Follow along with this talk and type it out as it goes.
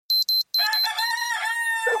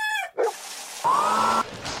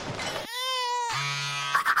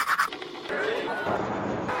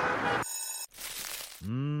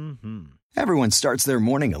Everyone starts their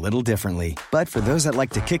morning a little differently. But for those that like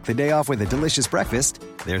to kick the day off with a delicious breakfast,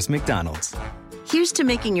 there's McDonald's. Here's to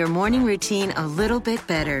making your morning routine a little bit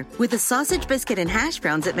better with a sausage biscuit and hash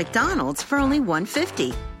browns at McDonald's for only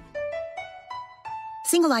 $1.50.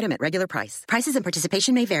 Single item at regular price. Prices and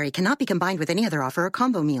participation may vary. Cannot be combined with any other offer or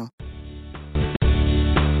combo meal.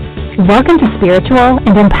 Welcome to Spiritual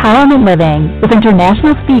and Empowerment Living with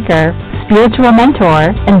international speaker, spiritual mentor,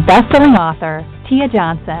 and best-selling author, Tia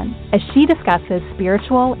Johnson, as she discusses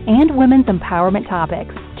spiritual and women's empowerment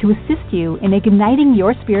topics to assist you in igniting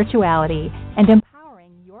your spirituality and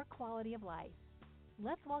empowering your quality of life.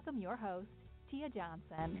 Let's welcome your host, Tia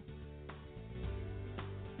Johnson.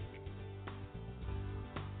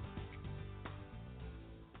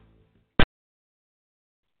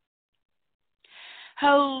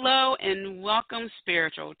 Hello and welcome,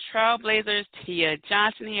 Spiritual Trailblazers. Tia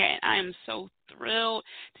Johnson here, and I am so thrilled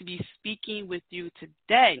to be speaking with you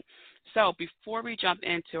today. So before we jump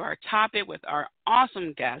into our topic with our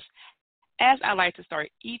awesome guest, as I like to start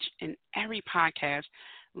each and every podcast,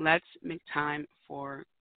 let's make time for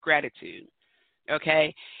gratitude,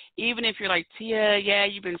 okay? Even if you're like, Tia, yeah,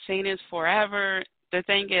 you've been saying this forever, the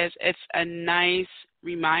thing is, it's a nice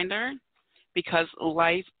reminder because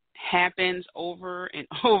life happens over and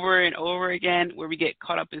over and over again where we get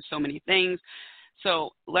caught up in so many things.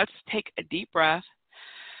 So let's take a deep breath,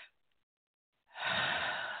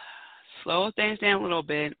 slow things down a little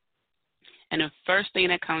bit, and the first thing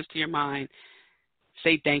that comes to your mind,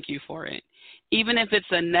 say thank you for it. Even if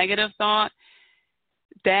it's a negative thought,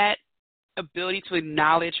 that ability to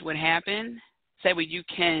acknowledge what happened, so that you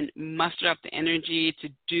can muster up the energy to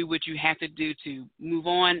do what you have to do to move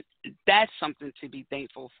on, that's something to be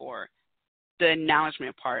thankful for, the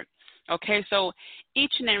acknowledgement part. Okay, so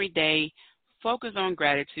each and every day, focus on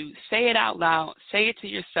gratitude. Say it out loud. Say it to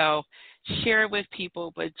yourself. Share it with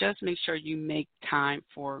people, but just make sure you make time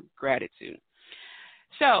for gratitude.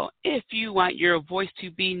 So if you want your voice to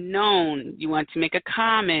be known, you want to make a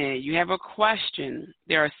comment, you have a question,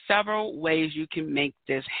 there are several ways you can make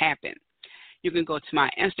this happen. You can go to my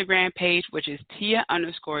Instagram page, which is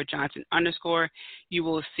Tia_Johnson_. You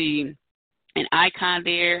will see an icon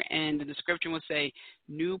there, and the description will say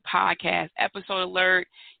new podcast episode alert.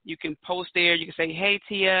 You can post there. You can say, hey,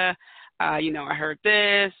 Tia, I heard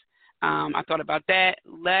this. I thought about that.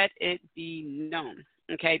 Let it be known.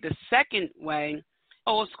 Okay, the second way,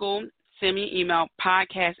 old school, send me an email,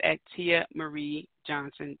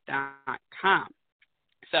 podcast@TiaMarieJohnson.com.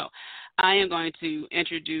 So I am going to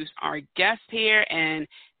introduce our guest here, and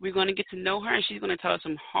we're going to get to know her, and she's going to tell us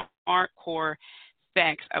some hardcore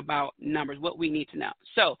facts about numbers, what we need to know.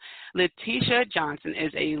 So Lateisha Johnson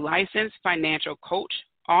is a licensed financial coach,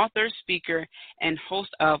 author, speaker, and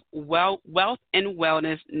host of Wealth and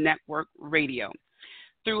Wellness Network Radio.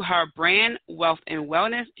 Through her brand, Wealth and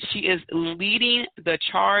Wellness, she is leading the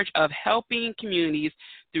charge of helping communities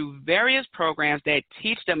through various programs that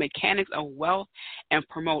teach the mechanics of wealth and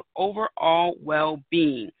promote overall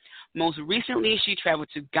well-being. Most recently, she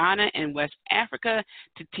traveled to Ghana and West Africa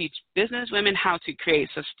to teach businesswomen how to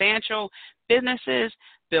create substantial businesses,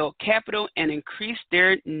 build capital, and increase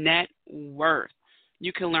their net worth.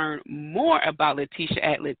 You can learn more about Lateisha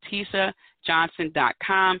at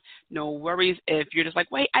LateishaJohnson.com. No worries if you're just like,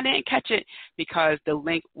 wait, I didn't catch it, because the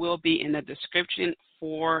link will be in the description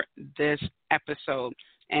for this episode.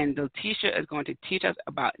 And Lateisha is going to teach us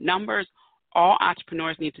about numbers all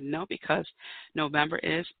entrepreneurs need to know, because November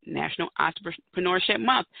is National Entrepreneurship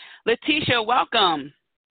Month. Lateisha, welcome.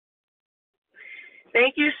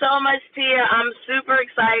 Thank you so much, Tia. I'm super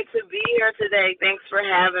excited to be here today. Thanks for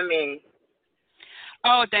having me.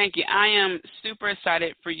 Oh, thank you. I am super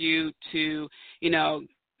excited for you to,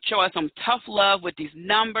 show us some tough love with these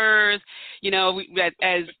numbers.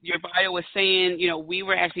 As your bio was saying, we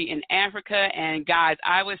were actually in Africa, and guys,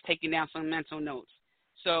 I was taking down some mental notes.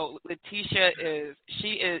 So Lateisha is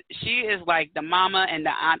like the mama and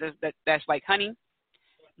the aunt that's like, honey,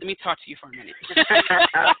 let me talk to you for a minute.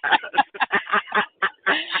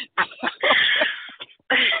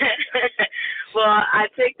 Well, I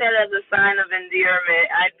take that as a sign of endearment.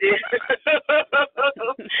 I do.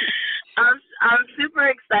 I'm super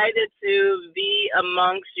excited to be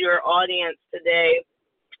amongst your audience today,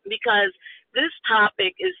 because this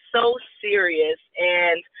topic is so serious,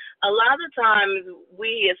 and a lot of times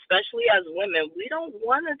we, especially as women, we don't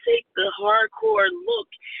want to take the hardcore look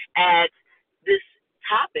at this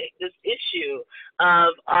topic, this issue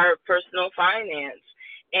of our personal finance.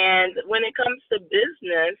 And when it comes to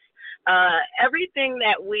business, everything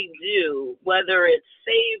that we do, whether it's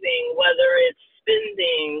saving, whether it's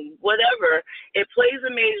spending, whatever, it plays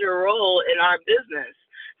a major role in our business.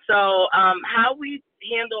 So how we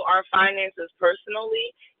handle our finances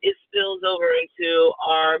personally, it spills over into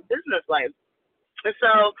our business life.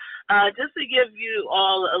 So, just to give you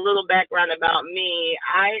all a little background about me,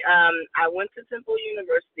 I went to Temple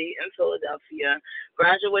University in Philadelphia,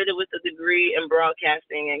 graduated with a degree in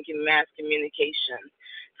broadcasting and mass communications.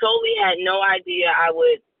 Totally had no idea I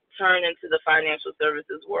would turn into the financial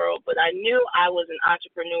services world, but I knew I was an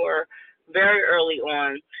entrepreneur very early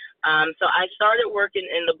on. So I started working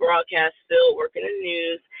in the broadcast field, working in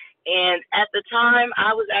news, and at the time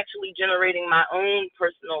I was actually generating my own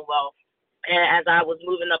personal wealth as I was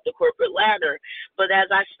moving up the corporate ladder. But as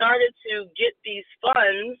I started to get these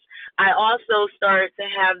funds, I also started to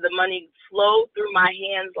have the money flow through my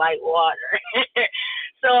hands like water.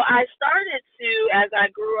 So I started to, as I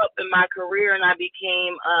grew up in my career and I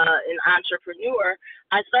became an entrepreneur,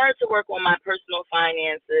 I started to work on my personal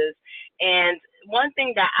finances. And one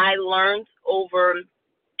thing that I learned over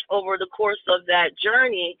the course of that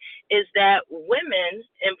journey is that women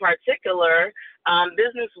in particular,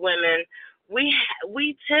 business women,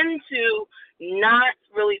 we tend to not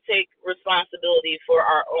really take responsibility for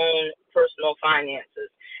our own personal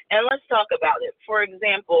finances. And let's talk about it. For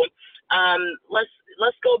example,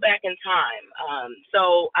 let's go back in time.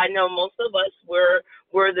 So I know most of us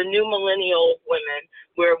we're the new millennial women.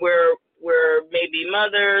 We're maybe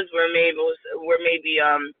mothers. We're maybe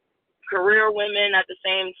career women at the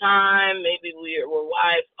same time. Maybe we're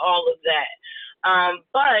wives. All of that.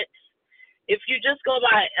 But if you just go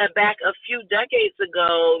back a few decades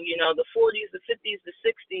ago, the 40s, the 50s, the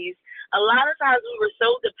 60s, a lot of times we were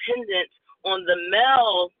so dependent on the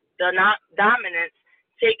male dominance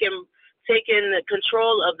taking the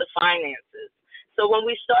control of the finances. So when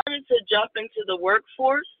we started to jump into the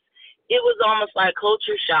workforce, it was almost like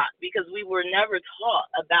culture shock because we were never taught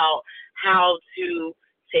about how to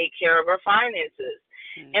take care of our finances.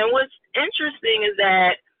 Mm-hmm. And what's interesting is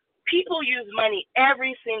that people use money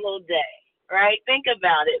every single day. Right? Think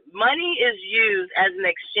about it. Money is used as an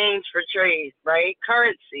exchange for trade, right?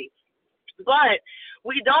 Currency. But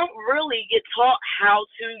we don't really get taught how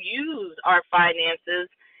to use our finances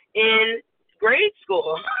in grade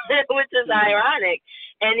school, which is ironic,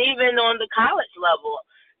 and even on the college level.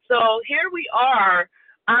 So here we are,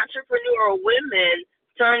 entrepreneurial women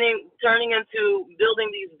turning into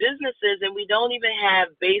building these businesses, and we don't even have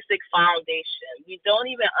basic foundation. We don't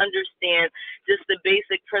even understand just the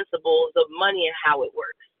basic principles of money and how it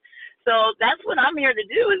works. So that's what I'm here to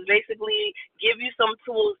do, is basically give you some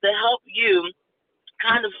tools to help you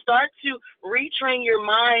kind of start to retrain your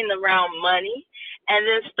mind around money and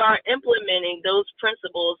then start implementing those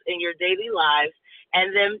principles in your daily lives,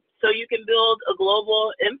 and then so you can build a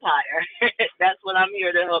global empire. That's what I'm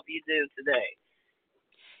here to help you do today.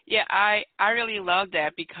 Yeah, I really love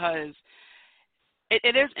that because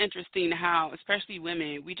it is interesting how, especially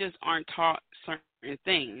women, we just aren't taught certain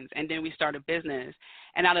things, and then we start a business.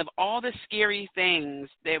 And out of all the scary things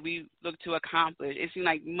that we look to accomplish, it seems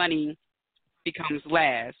like money becomes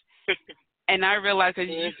last. And I realized,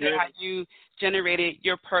 because you said how you generated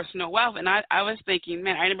your personal wealth, and I was thinking,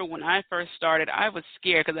 man, I remember when I first started, I was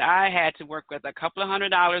scared because I had to work with a couple of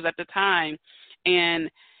 $100s at the time, and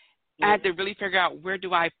I had to really figure out, where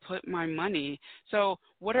do I put my money? So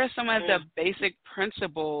what are some of the basic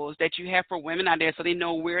principles that you have for women out there so they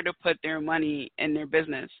know where to put their money in their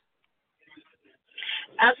business?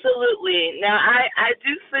 Absolutely. Now, I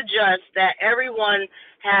do suggest that everyone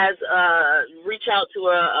has reach out to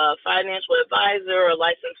a financial advisor or a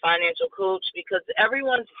licensed financial coach, because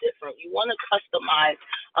everyone's different. You want to customize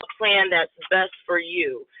a plan that's best for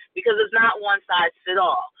you, because it's not one size fits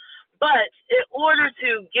all. But in order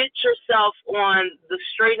to get yourself on the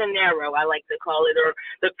straight and narrow, I like to call it, or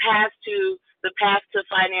the path to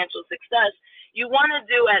financial success, you want to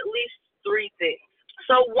do at least three things.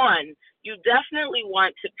 So one, you definitely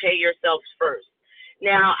want to pay yourself first.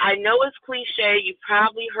 Now, I know it's cliche, you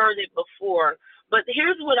probably heard it before, but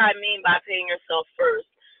here's what I mean by paying yourself first.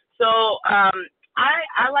 So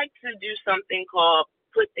I like to do something called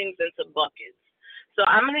put things into buckets. So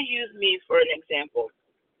I'm going to use me for an example.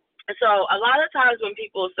 So a lot of times when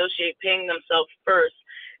people associate paying themselves first,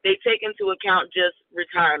 they take into account just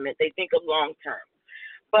retirement. They think of long term.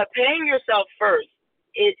 But paying yourself first,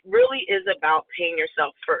 it really is about paying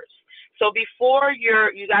yourself first. So before you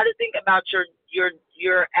got to think about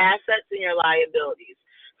your assets and your liabilities.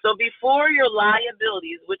 So before your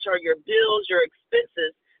liabilities, which are your bills, your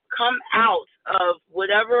expenses, come out of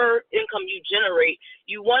whatever income you generate,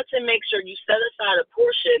 you want to make sure you set aside a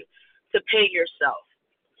portion to pay yourself.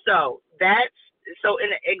 So in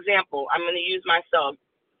an example, I'm going to use myself.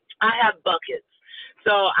 I have buckets.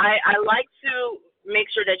 So I like to make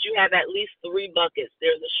sure that you have at least 3 buckets.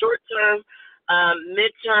 There's a short term,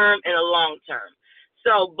 midterm, and a long term.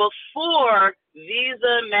 So before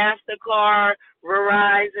Visa, MasterCard,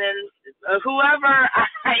 Verizon, whoever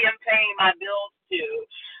I am paying my bills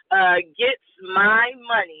to gets my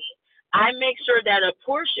money, I make sure that a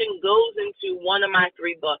portion goes into one of my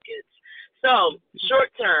 3 buckets. So short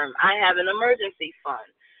term, I have an emergency fund.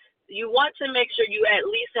 You want to make sure you at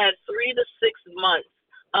least have 3 to 6 months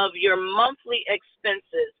of your monthly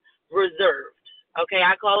expenses reserved. Okay,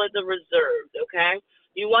 I call it the reserved, okay?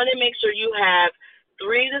 You want to make sure you have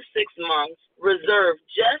 3 to 6 months reserved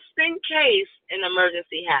just in case an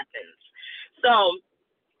emergency happens. So,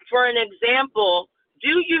 for an example,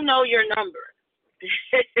 do you know your number?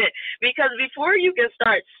 Because before you can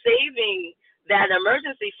start saving that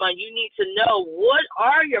emergency fund, you need to know what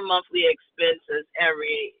are your monthly expenses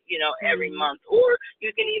every month, or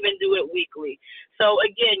you can even do it weekly. So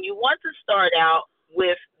again, you want to start out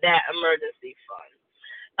with that emergency fund.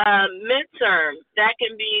 Midterm, that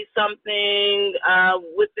can be something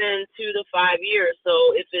within 2 to 5 years.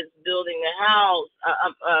 So if it's building a house,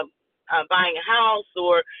 buying a house,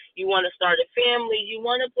 or you want to start a family, you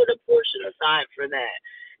want to put a portion aside for that.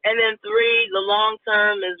 And then 3, the long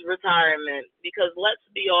term is retirement, because let's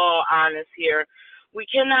be all honest here. We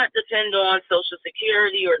cannot depend on Social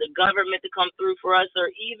Security or the government to come through for us, or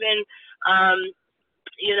even,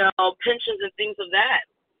 pensions and things of that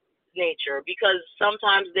nature, because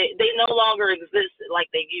sometimes they no longer exist like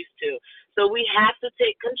they used to. So we have to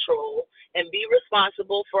take control and be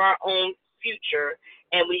responsible for our own future,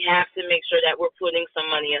 and we have to make sure that we're putting some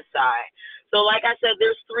money aside. So like I said,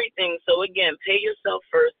 there's 3 things. So again, pay yourself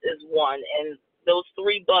first is 1, and those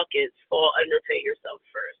 3 buckets fall under pay yourself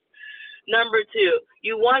first. Number 2,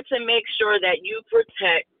 you want to make sure that you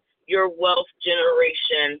protect your wealth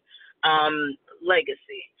generation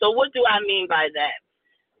legacy. So what do I mean by that?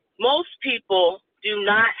 Most people do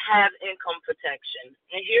not have income protection.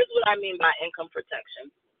 And here's what I mean by income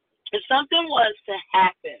protection. If something was to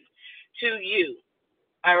happen to you,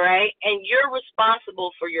 all right, and you're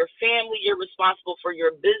responsible for your family, you're responsible for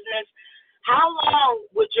your business, how long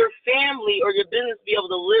would your family or your business be able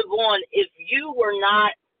to live on if you were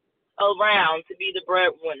not around to be the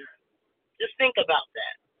breadwinner? Just think about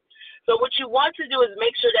that. So what you want to do is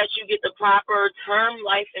make sure that you get the proper term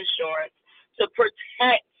life insurance to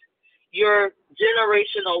protect your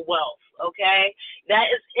generational wealth, okay? That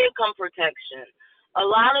is income protection. A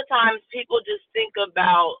lot of times people just think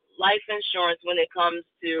about life insurance when it comes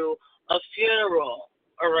to a funeral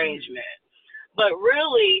arrangement. But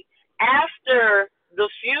really, after the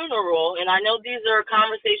funeral, and I know these are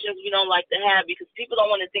conversations we don't like to have because people don't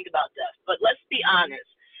want to think about death, but let's be honest.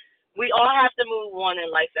 We all have to move on in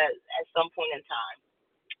life at some point in time.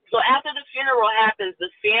 So after the funeral happens,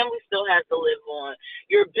 the family still has to live on.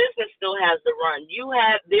 Your business still has to run.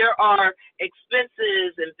 There are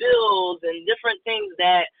expenses and bills and different things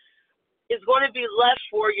that is going to be left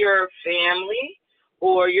for your family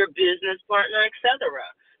or your business partner, etc.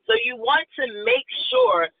 So you want to make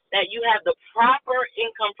sure that you have the proper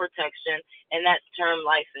income protection, and that's term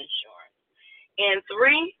life insurance. And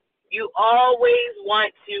 3, you always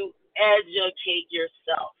want to educate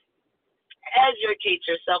yourself. Educate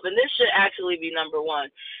yourself, and this should actually be number 1,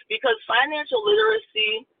 because financial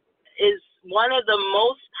literacy is one of the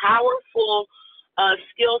most powerful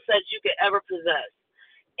skill sets you could ever possess.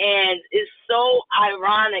 And it's so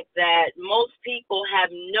ironic that most people have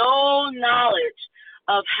no knowledge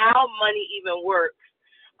of how money even works,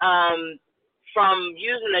 from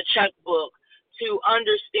using a checkbook to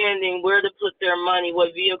understanding where to put their money,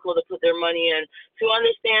 what vehicle to put their money in, to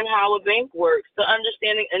understand how a bank works, to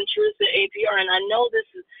understanding interest and APR. And I know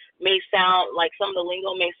this may sound like some of the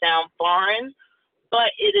lingo may sound foreign, but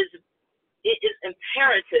it is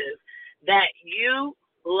imperative that you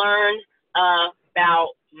learn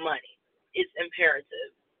about money. It's imperative.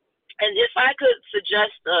 And if I could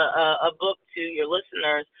suggest a book to your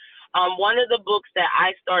listeners, one of the books that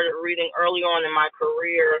I started reading early on in my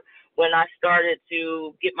career when I started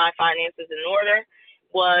to get my finances in order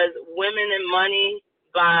was Women and Money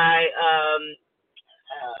by,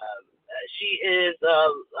 she is,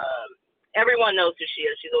 everyone knows who she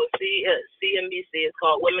is. She's on CNBC. It's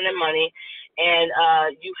called Women and Money. And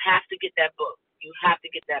you have to get that book. You have to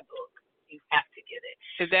get that book. You have to get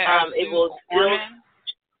it. Is that it will still...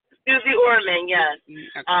 Susie Orman, yes.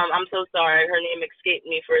 Okay. I'm so sorry. Her name escaped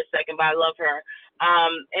me for a second, but I love her.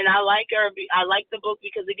 And I like her. I like the book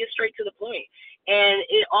because it gets straight to the point. And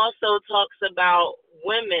it also talks about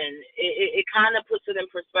women. It kind of puts it in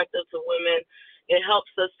perspective to women. It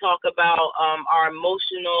helps us talk about our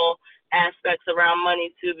emotional aspects around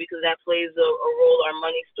money too, because that plays a role, our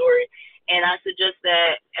money story. And I suggest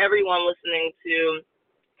that everyone listening to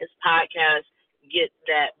this podcast get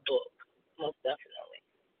that book, most definitely.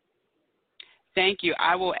 Thank you.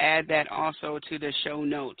 I will add that also to the show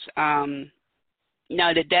notes.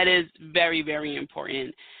 Now that is very, very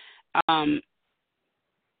important.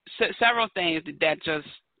 Several things that just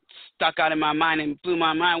stuck out in my mind and blew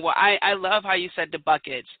my mind. Well, I love how you said the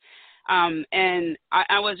buckets. And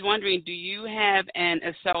I was wondering, do you have an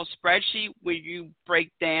Excel spreadsheet where you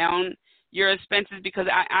break down your expenses? Because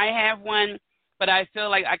I have one, but I feel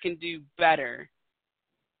like I can do better.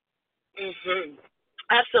 Mm-hmm.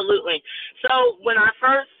 Absolutely. So when I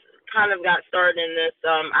first kind of got started in this,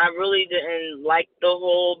 I really didn't like the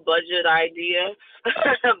whole budget idea,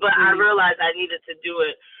 but I realized I needed to do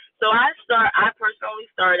it. So I personally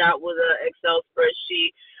started out with an Excel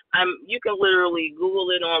spreadsheet. You can literally Google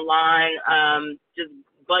it online, just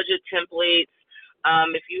budget templates.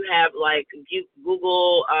 If you have like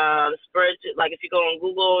Google spreadsheet, like if you go on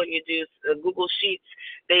Google and you do Google Sheets,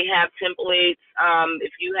 they have templates.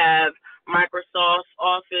 If you have Microsoft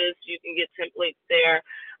Office, you can get templates there.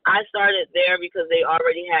 I started there because they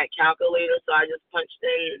already had calculators, so I just punched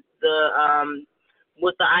in the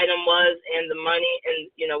what the item was and the money and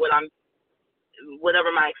whatever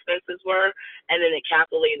my expenses were, and then it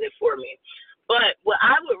calculated it for me. But what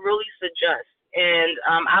I would really suggest, and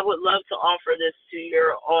I would love to offer this to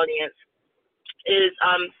your audience, is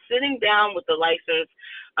sitting down with a licensed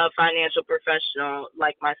financial professional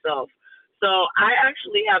like myself. So I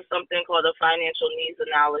actually have something called a financial needs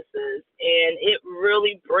analysis, and it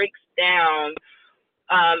really breaks down.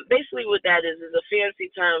 Basically what that is a fancy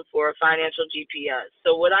term for a financial GPS.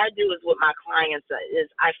 So what I do is what my clients is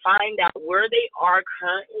I find out where they are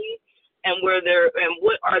currently and what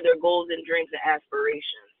are their goals and dreams and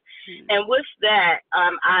aspirations. Mm-hmm. And with that,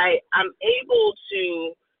 I'm able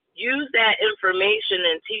to use that information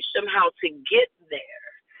and teach them how to get there,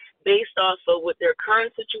 based off of what their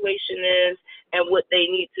current situation is and what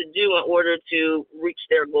they need to do in order to reach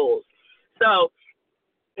their goals. So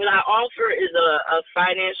what I offer is a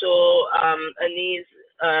financial needs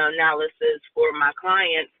analysis for my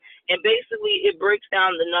clients, and basically it breaks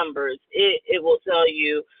down the numbers. It will tell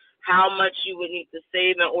you how much you would need to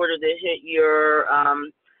save in order to hit your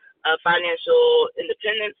financial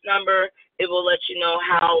independence number. It will let you know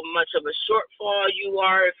how much of a shortfall you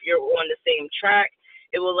are if you're on the same track.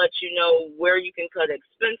 It will let you know where you can cut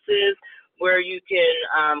expenses, where you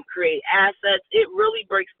can create assets. It really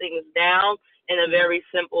breaks things down in a very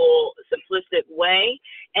simplistic way,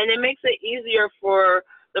 and it makes it easier for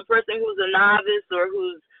the person who's a novice or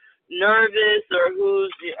who's nervous or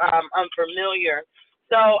who's unfamiliar.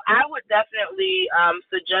 So I would definitely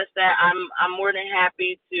suggest that. I'm more than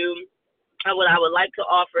happy to. What I would like to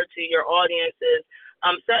offer to your audience is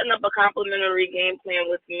setting up a complimentary game plan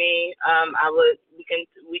with me. We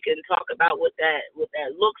can talk about what that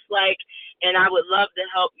looks like, and I would love to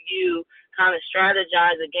help you kind of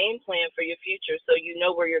strategize a game plan for your future, so you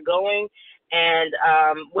know where you're going and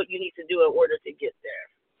what you need to do in order to get there.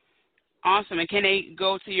 Awesome. And can they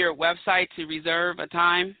go to your website to reserve a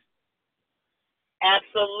time?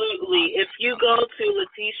 Absolutely. If you go to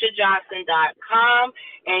LateishaJohnson.com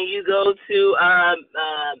and you go to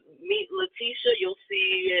Meet Lateisha, you'll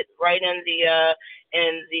see it right at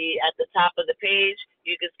the top of the page.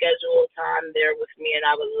 You can schedule a time there with me, and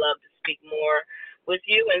I would love to speak more with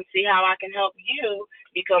you and see how I can help you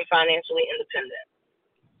become financially independent.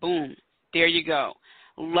 Boom. There you go.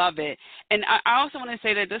 Love it. And I also want to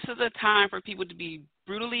say that this is a time for people to be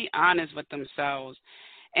brutally honest with themselves.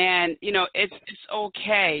 And, it's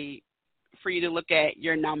okay for you to look at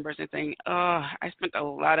your numbers and think, oh, I spent a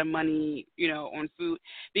lot of money, on food.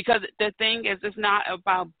 Because the thing is, it's not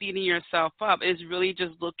about beating yourself up. It's really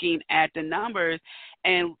just looking at the numbers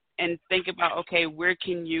and think about, okay, where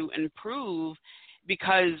can you improve?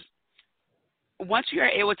 Because once you're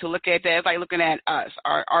able to look at that, it's like looking at us,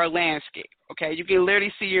 our landscape, okay? You can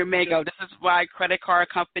literally see your makeup. This is why credit card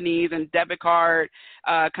companies and debit card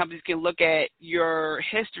companies can look at your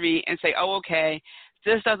history and say, oh, okay,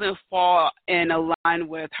 this doesn't fall in line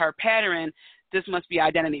with her pattern. This must be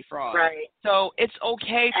identity fraud. Right. So it's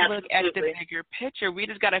okay to Absolutely. Look at the bigger picture. We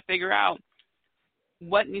just got to figure out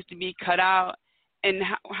what needs to be cut out and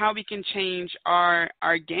how we can change our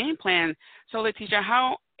game plan. So, Lateisha,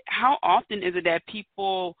 how often is it that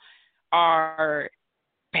people are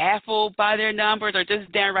baffled by their numbers or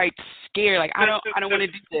just downright scared? Like, I don't want to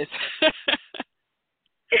do this.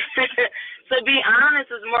 To be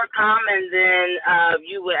honest, is more common than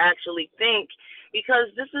you would actually think, because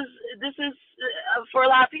this is for a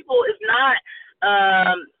lot of people, it's not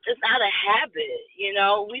it's not a habit. You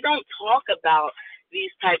know, we don't talk about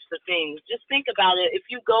these types of things. Just think about it. If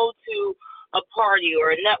you go to a party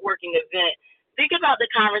or a networking event, think about the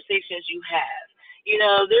conversations you have. You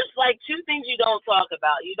know, there's like two things you don't talk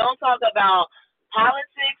about. You don't talk about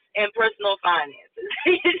politics and personal finances.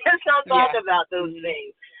 You just don't talk about those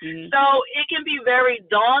things. So it can be very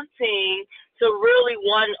daunting to really,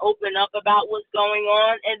 one, open up about what's going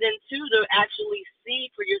on, and then two, to actually see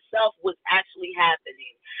for yourself what's actually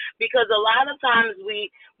happening. Because a lot of times we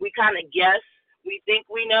kind of guess, we think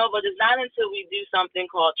we know, but it's not until we do something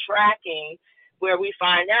called tracking where we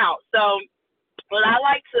find out. So what I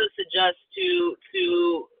like to suggest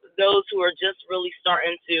to those who are just really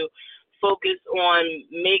starting to focus on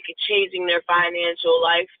changing their financial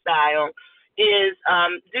lifestyle is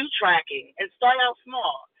do tracking and start out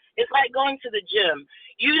small. It's like going to the gym.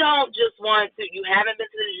 You don't just you haven't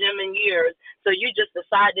been to the gym in years, so you just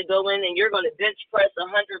decide to go in and you're going to bench press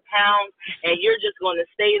 100 pounds and you're just going to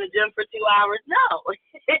stay in the gym for 2 hours. No,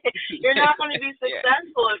 you're not going to be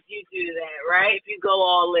successful if you do that, right? If you go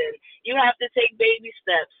all in. You have to take baby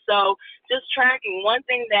steps. So just tracking. One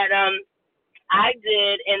thing that I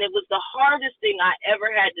did, and it was the hardest thing I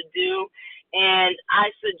ever had to do, and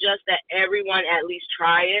I suggest that everyone at least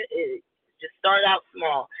try it. Just start out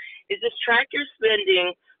small. Is just track your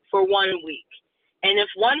spending for 1 week. And if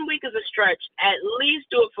 1 week is a stretch, at least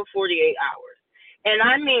do it for 48 hours. And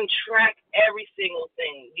I mean track every single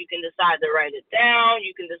thing. You can decide to write it down.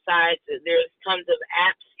 You can decide there's tons of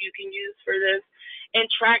apps you can use for this. And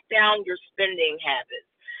track down your spending habits.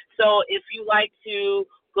 So if you like to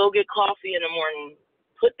go get coffee in the morning,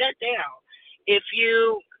 put that down. If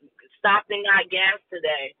you stopped and got gas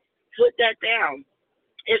today, put that down.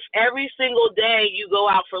 If every single day you go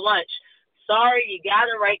out for lunch, sorry, you got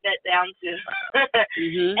to write that down too.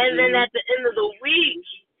 And then at the end of the week,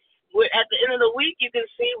 you can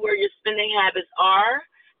see where your spending habits are.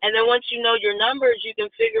 And then once you know your numbers, you can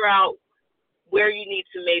figure out where you need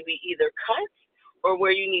to maybe either cut or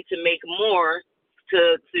where you need to make more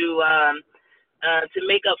to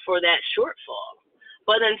make up for that shortfall.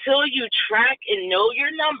 But until you track and know your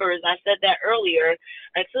numbers, I said that earlier,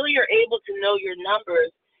 until you're able to know your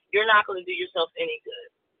numbers, you're not going to do yourself any good.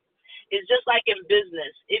 It's just like in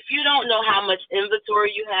business. If you don't know how much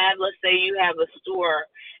inventory you have, let's say you have a store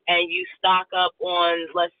and you stock up on,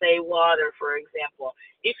 let's say, water, for example.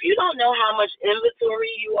 If you don't know how much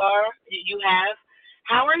inventory you have,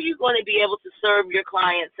 how are you going to be able to serve your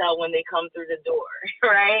clientele when they come through the door,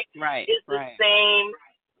 right? Right. It's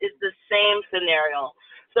the same scenario.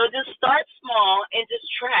 So just start small and just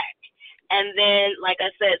track. And then, like I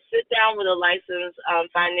said, sit down with a licensed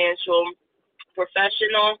financial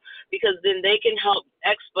professional, because then they can help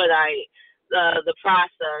expedite the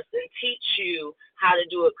process and teach you how to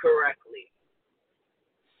do it correctly.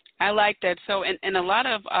 I like that. So in a lot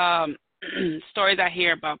of stories I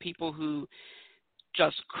hear about people who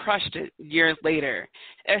just crushed it years later.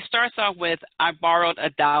 It starts off with, I borrowed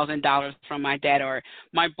 $1,000 from my dad, or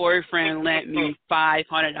my boyfriend lent me $500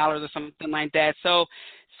 or something like that. So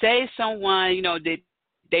say someone,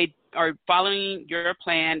 they are following your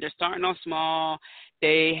plan, they're starting off small,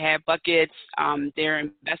 they have buckets, they're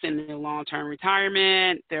investing in their long-term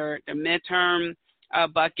retirement, their midterm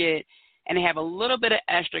bucket, and they have a little bit of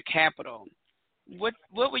extra capital. What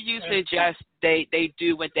would you suggest they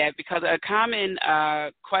do with that? Because a common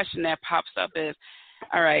question that pops up is,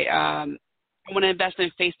 all right, I want to invest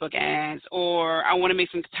in Facebook ads, or I want to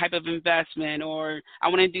make some type of investment, or I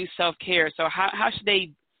want to do self-care. So how should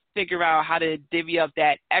they figure out how to divvy up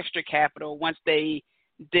that extra capital once they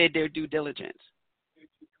did their due diligence?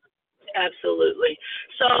 Absolutely.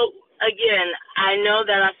 So, again, I know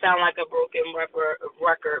that I sound like a broken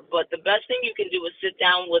record, but the best thing you can do is sit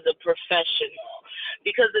down with a professional.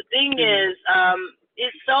 Because the thing is,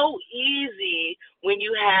 it's so easy when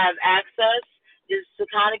you have access is to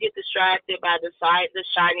kind of get distracted by the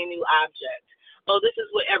shiny new object. Oh, this is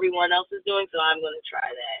what everyone else is doing, so I'm going to try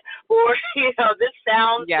that. Or, this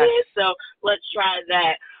sounds good, so let's try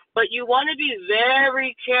that. But you want to be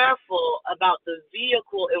very careful about the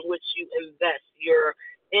vehicle in which you invest your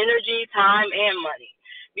energy, time, and money.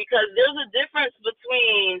 Because there's a difference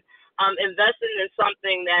between investing in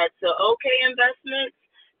something that's an okay investment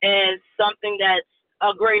and something that's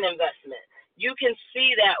a great investment. You can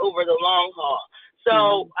see that over the long haul.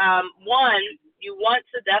 So, one, you want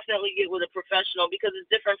to definitely get with a professional because it's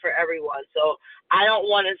different for everyone. So I don't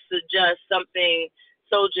want to suggest something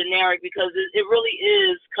so generic because it really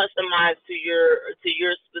is customized to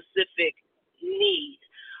your specific need.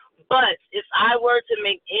 But if I were to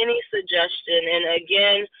make any suggestion, and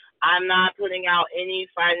again, I'm not putting out any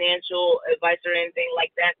financial advice or anything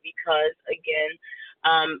like that because, again,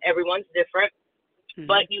 everyone's different.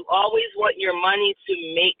 But you always want your money to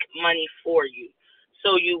make money for you.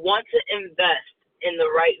 So you want to invest in the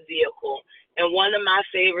right vehicle. And one of my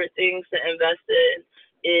favorite things to invest in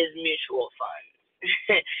is mutual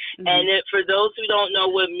funds. And for those who don't know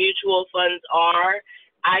what mutual funds are,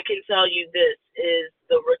 I can tell you this is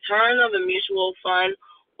the return of a mutual fund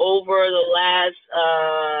over the last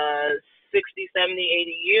 60, 70,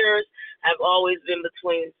 80 years have always been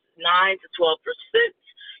between 9 to 12%,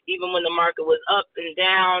 even when the market was up and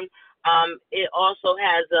down. It also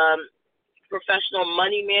has professional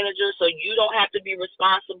money managers, so you don't have to be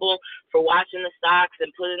responsible for watching the stocks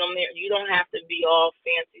and putting them there. You don't have to be all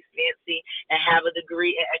fancy and have a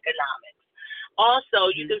degree in economics.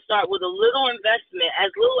 Also, you can start with a little investment,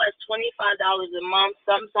 as little as $25 a month.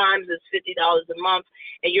 Sometimes it's $50 a month,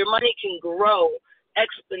 and your money can grow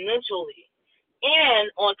exponentially.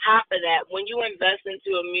 And on top of that, when you invest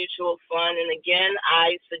into a mutual fund, and again,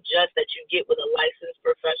 I suggest that you get with a licensed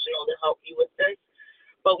professional to help you with this.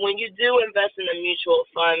 But when you do invest in a mutual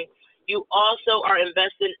fund, you also are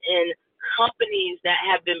investing in companies that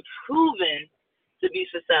have been proven to be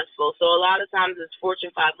successful. So a lot of times it's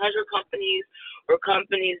Fortune 500 companies or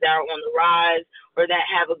companies that are on the rise or that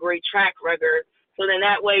have a great track record. So then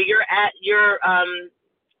that way your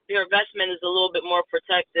investment is a little bit more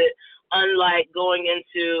protected, unlike going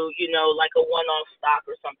into, like a one-off stock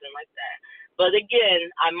or something like that. But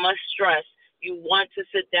again, I must stress, you want to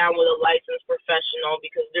sit down with a licensed professional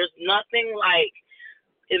because there's nothing like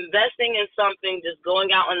investing in something, just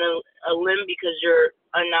going out on a limb because you're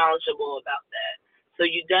unknowledgeable about that. So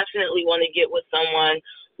you definitely want to get with someone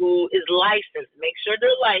who is licensed. Make sure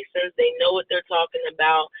they're licensed, they know what they're talking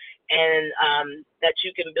about, and that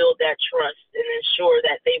you can build that trust and ensure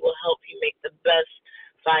that they will help you make the best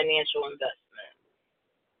financial investment.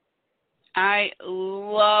 I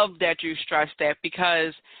love that you stressed that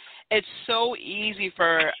because it's so easy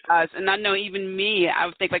for us, and I know even me, I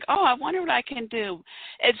would think like, oh, I wonder what I can do.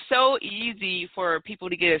 It's so easy for people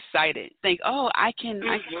to get excited, think, oh, I can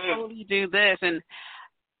totally do this. And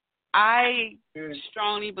I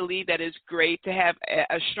strongly believe that it's great to have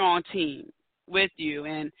a strong team with you.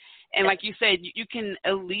 And like you said, you can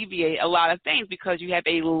alleviate a lot of things because you have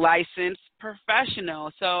a licensed professional.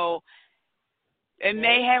 So it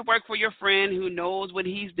may have worked for your friend who knows what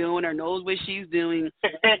he's doing or knows what she's doing,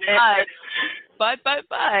 but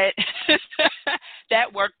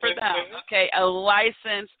that worked for them, okay, a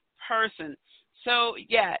licensed person. So,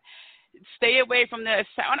 yeah, stay away from the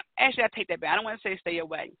 – actually, I take that back. I don't want to say stay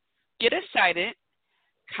away. Get excited,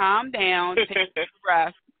 calm down, take a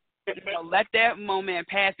breath, let that moment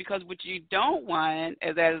pass because what you don't want,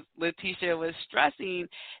 as Lateisha was stressing,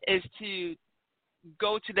 is to –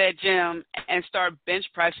 go to that gym and start bench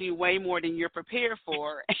pressing way more than you're prepared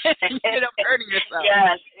for and you end up hurting yourself.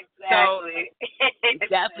 Yes, exactly. So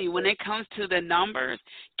definitely when it comes to the numbers,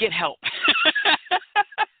 get help.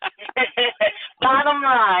 Bottom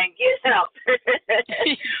line, get help.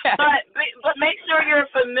 Yes. But make sure you're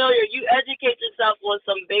familiar. You educate yourself on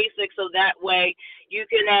some basics so that way you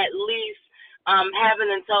can at least have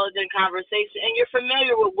an intelligent conversation and you're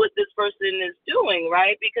familiar with what this person is doing,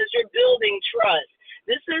 right? Because you're building trust.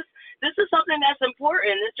 This is something that's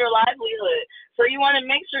important. It's your livelihood. So you want to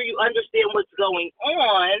make sure you understand what's going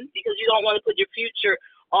on because you don't want to put your future,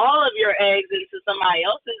 all of your eggs into somebody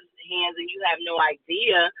else's hands and you have no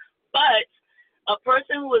idea. But a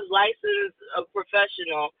person who is licensed, a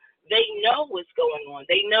professional, they know what's going on.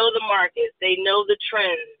 They know the markets. They know the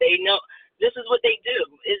trends. They know. This is what they do.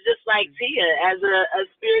 It's just like Tia as a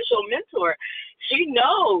spiritual mentor. She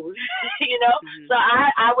knows, So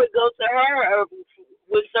I would go to her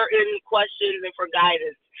with certain questions and for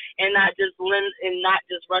guidance, and not just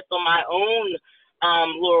rest on my own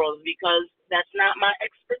laurels because that's not my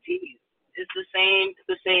expertise. It's the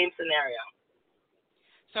same scenario.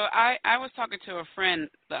 So I was talking to a friend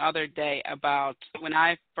the other day about when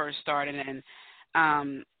I first started,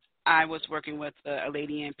 and I was working with a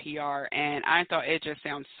lady in PR, and I thought it just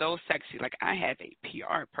sounds so sexy. Like I have a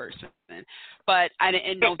PR person, but I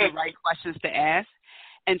didn't know the right questions to ask.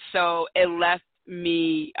 And so it left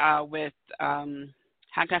me with, how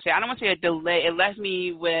can I say, I don't want to say a delay. It left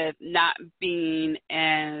me with not being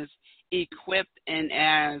as equipped and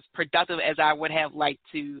as productive as I would have liked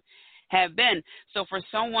to have been. So for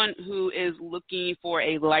someone who is looking for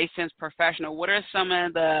a licensed professional, what are some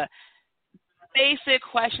of the basic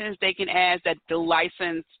questions they can ask that the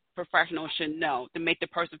licensed professional should know to make the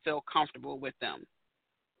person feel comfortable with them?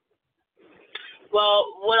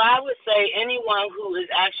 Well, what I would say, anyone who is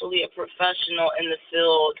actually a professional in the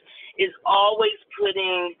field is always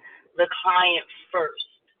putting the client first.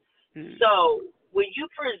 So when you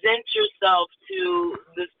present yourself to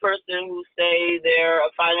this person who say they're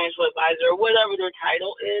a financial advisor or whatever their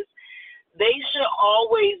title is, they should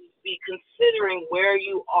always be considering where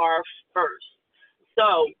you are first.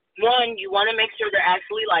 So, one, you want to make sure they're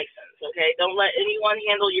actually licensed, okay? Don't let anyone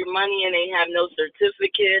handle your money and they have no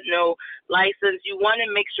certificate, no license. You want to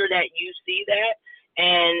make sure that you see that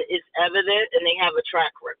and it's evident and they have a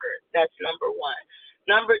track record. That's number one.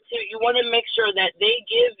 Number two, you want to make sure that they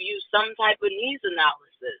give you some type of needs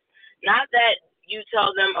analysis. Not that you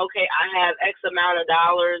tell them, okay, I have X amount of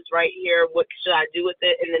dollars right here. What should I do with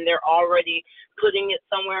it? And then they're already putting it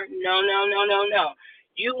somewhere. No.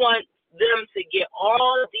 You want them to get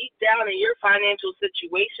all deep down in your financial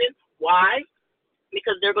situation. Why?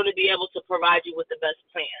 Because they're going to be able to provide you with the best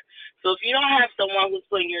plan. So if you don't have someone who's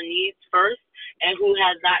putting your needs first and who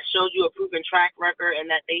has not showed you a proven track record and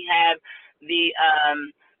that they have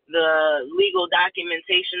the legal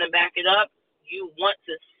documentation to back it up, you want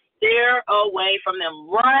to steer away from them.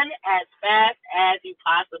 Run as fast as you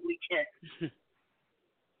possibly can.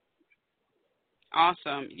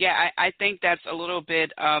 Awesome. Yeah, I think that's a little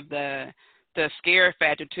bit of the scare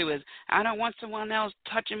factor too. Is I don't want someone else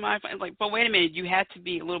touching my phone. Like, but wait a minute, you have to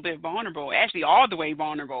be a little bit vulnerable, actually all the way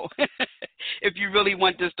vulnerable, if you really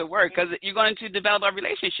want this to work, because you're going to develop a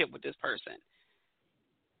relationship with this person.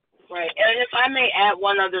 Right. And if I may add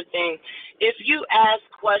one other thing, if you ask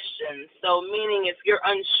questions, so meaning if you're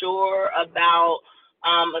unsure about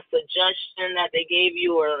a suggestion that they gave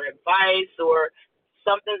you or advice or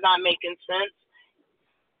something's not making sense,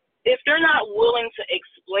 if they're not willing to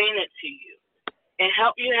explain it to you and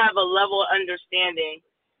help you have a level of understanding,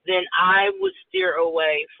 then I would steer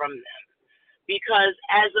away from them. Because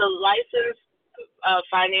as a licensed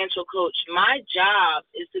financial coach, my job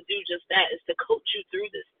is to do just that, is to coach you through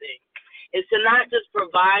this thing. It's to not just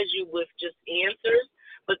provide you with just answers,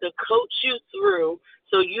 but to coach you through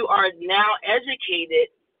so you are now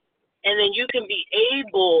educated and then you can be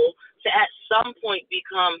able to at some point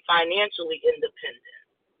become financially independent.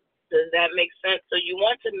 Does that make sense? So you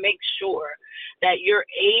want to make sure that you're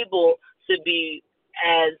able to be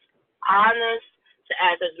as honest, to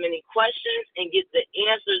ask as many questions and get the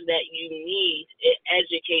answers that you need,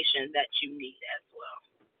 education that you need as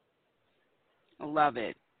well. Love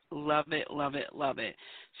it. Love it, love it, love it.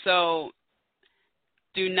 So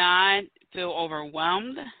do not feel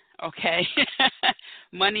overwhelmed, okay?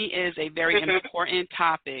 Money is a very important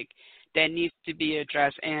topic that needs to be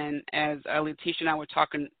addressed. And as Lateisha and I were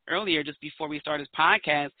talking earlier, just before we started this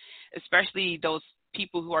podcast, especially those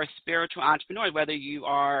people who are spiritual entrepreneurs, whether you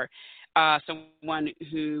are someone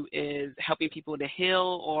who is helping people to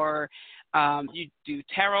heal, or you do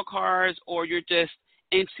tarot cards, or you're just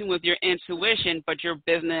in tune with your intuition, but your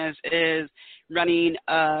business is running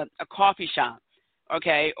a coffee shop,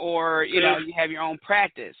 okay, or you know you have your own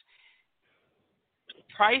practice.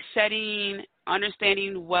 Price setting,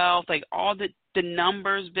 understanding wealth, like all the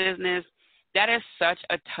numbers business, that is such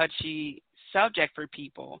a touchy subject for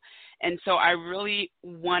people. And so I really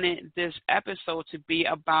wanted this episode to be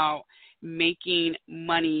about making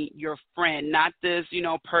money your friend, not this,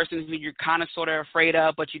 person who you're kind of sort of afraid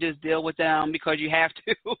of, but you just deal with them because you have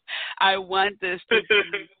to. I want this to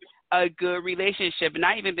be a good relationship, and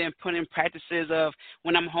I even been putting practices of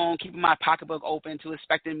when I'm home, keeping my pocketbook open to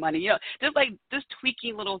expecting money. Just like just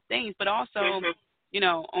tweaking little things, but also,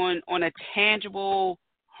 on a tangible,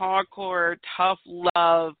 hardcore, tough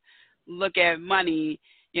love look at money,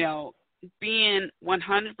 being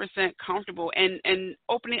 100% comfortable and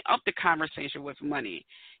opening up the conversation with money.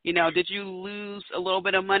 Did you lose a little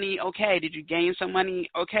bit of money? Okay. Did you gain some money?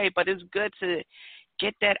 Okay. But it's good to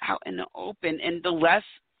get that out in the open. And the less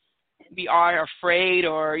we are afraid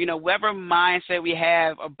or, whatever mindset we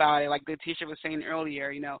have about it, like Lateisha was saying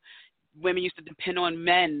earlier, women used to depend on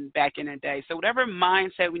men back in the day. So whatever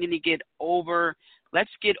mindset we need to get over, let's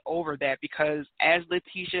get over that, because as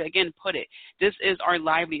Lateisha again put it, this is our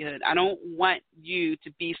livelihood. I don't want you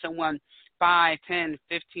to be someone 5, 10,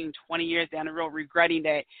 15, 20 years down the road regretting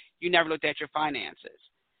that you never looked at your finances.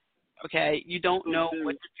 Okay, you don't know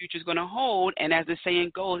what the future is going to hold, and as the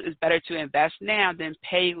saying goes, it's better to invest now than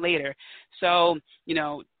pay later. So,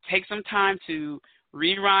 take some time to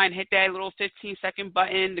rewind, hit that little 15-second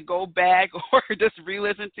button to go back, or just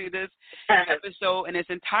re-listen to this episode in its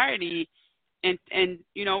entirety, and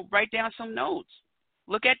write down some notes.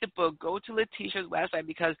 Look at the book. Go to Lateisha's website,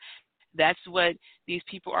 because that's what these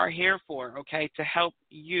people are here for, okay, to help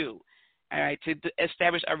you. all right, to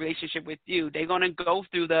establish a relationship with you. They're going to go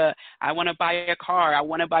through I want to buy a car, I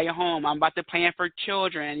want to buy a home, I'm about to plan for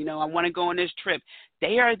children, I want to go on this trip.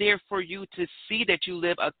 They are there for you to see that you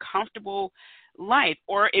live a comfortable life.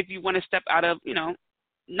 Or if you want to step out of,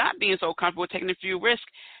 not being so comfortable, taking a few risks,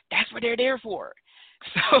 that's what they're there for.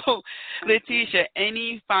 So, Lateisha,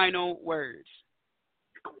 any final words?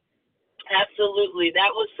 Absolutely. That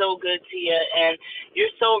was so good, Tia, and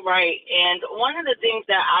you're so right. And one of the things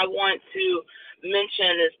that I want to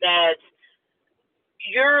mention is that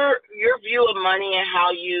your view of money and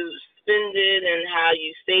how you spend it and how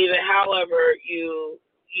you save it, however you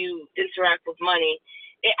interact with money,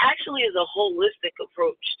 it actually is a holistic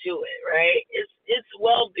approach to it, right? It's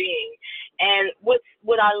well-being. And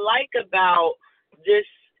what I like about this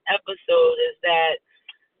episode is that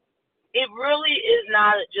it really is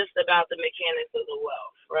not just about the mechanics of the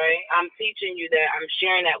wealth, right? I'm teaching you that, I'm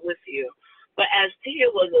sharing that with you. But as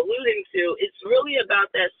Tia was alluding to, it's really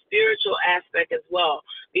about that spiritual aspect as well.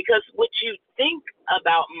 Because what you think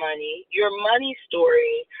about money, your money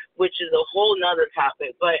story, which is a whole nother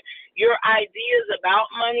topic, but your ideas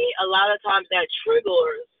about money, a lot of times that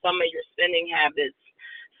triggers some of your spending habits,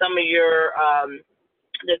 some of your,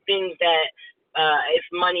 the things that, if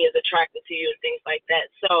money is attracted to you and things like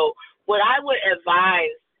that. So what I would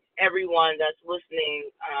advise everyone that's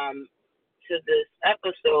listening to this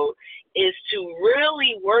episode is to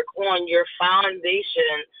really work on your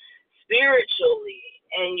foundation spiritually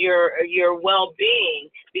and your well-being,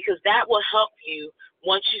 because that will help you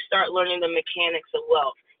once you start learning the mechanics of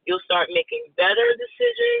wealth. You'll start making better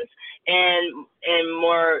decisions and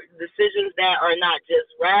more decisions that are not just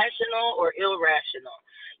rational or irrational.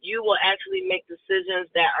 You will actually make decisions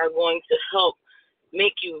that are going to help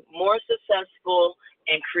make you more successful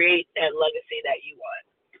and create that legacy that you want.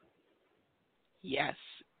 Yes.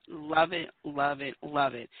 Love it, love it,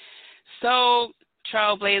 love it. So,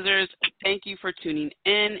 Trailblazers, thank you for tuning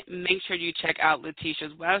in. Make sure you check out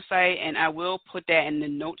Lateisha's website, and I will put that in the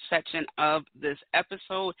notes section of this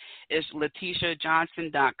episode. It's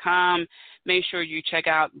LateishaJohnson.com. Make sure you check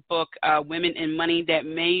out the book, Women in Money. That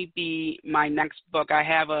may be my next book. I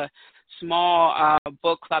have a small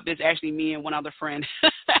book club. It's actually me and one other friend.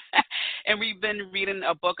 And we've been reading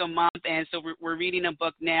a book a month, and so we're reading a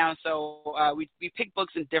book now. So we pick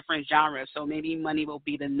books in different genres, so maybe money will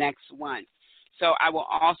be the next one. So I will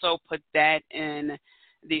also put that in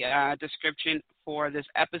the description for this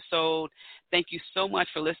episode. Thank you so much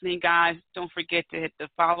for listening, guys. Don't forget to hit the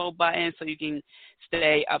follow button so you can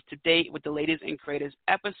stay up to date with the latest and greatest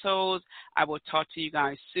episodes. I will talk to you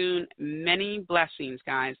guys soon. Many blessings,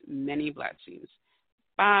 guys. Many blessings.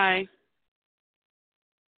 Bye.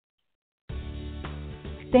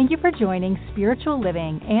 Thank you for joining Spiritual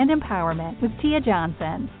Living and Empowerment with Tia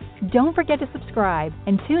Johnson. Don't forget to subscribe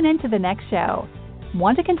and tune in to the next show.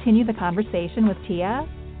 Want to continue the conversation with Tia?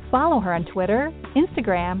 Follow her on Twitter,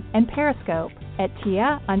 Instagram, and Periscope at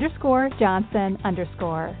Tia_Johnson_.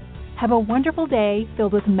 Have a wonderful day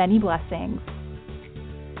filled with many blessings.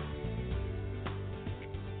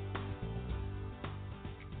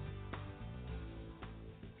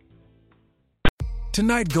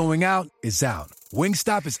 Tonight going out is out.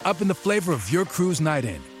 Wingstop is up in the flavor of your cruise night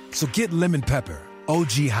in. So get lemon pepper,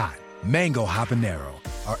 OG hot, mango habanero,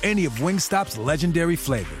 or any of Wingstop's legendary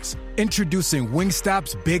flavors. Introducing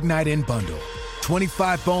Wingstop's Big Night In Bundle.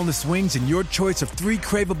 25 boneless wings and your choice of 3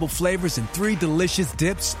 craveable flavors and 3 delicious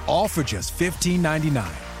dips, all for just $15.99.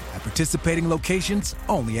 At participating locations,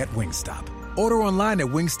 only at Wingstop. Order online at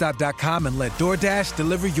wingstop.com and let DoorDash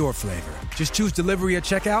deliver your flavor. Just choose delivery at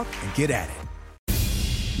checkout and get at it.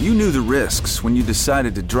 You knew the risks when you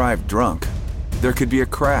decided to drive drunk. There could be a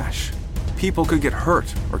crash. People could get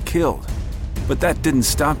hurt or killed. But that didn't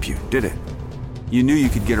stop you, did it? You knew you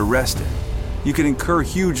could get arrested. You could incur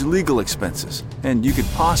huge legal expenses, and you could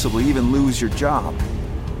possibly even lose your job.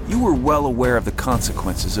 You were well aware of the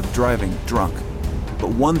consequences of driving drunk. But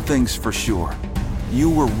one thing's for sure. You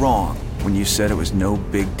were wrong when you said it was no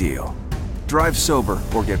big deal. Drive sober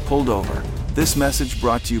or get pulled over. This message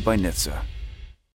brought to you by NHTSA.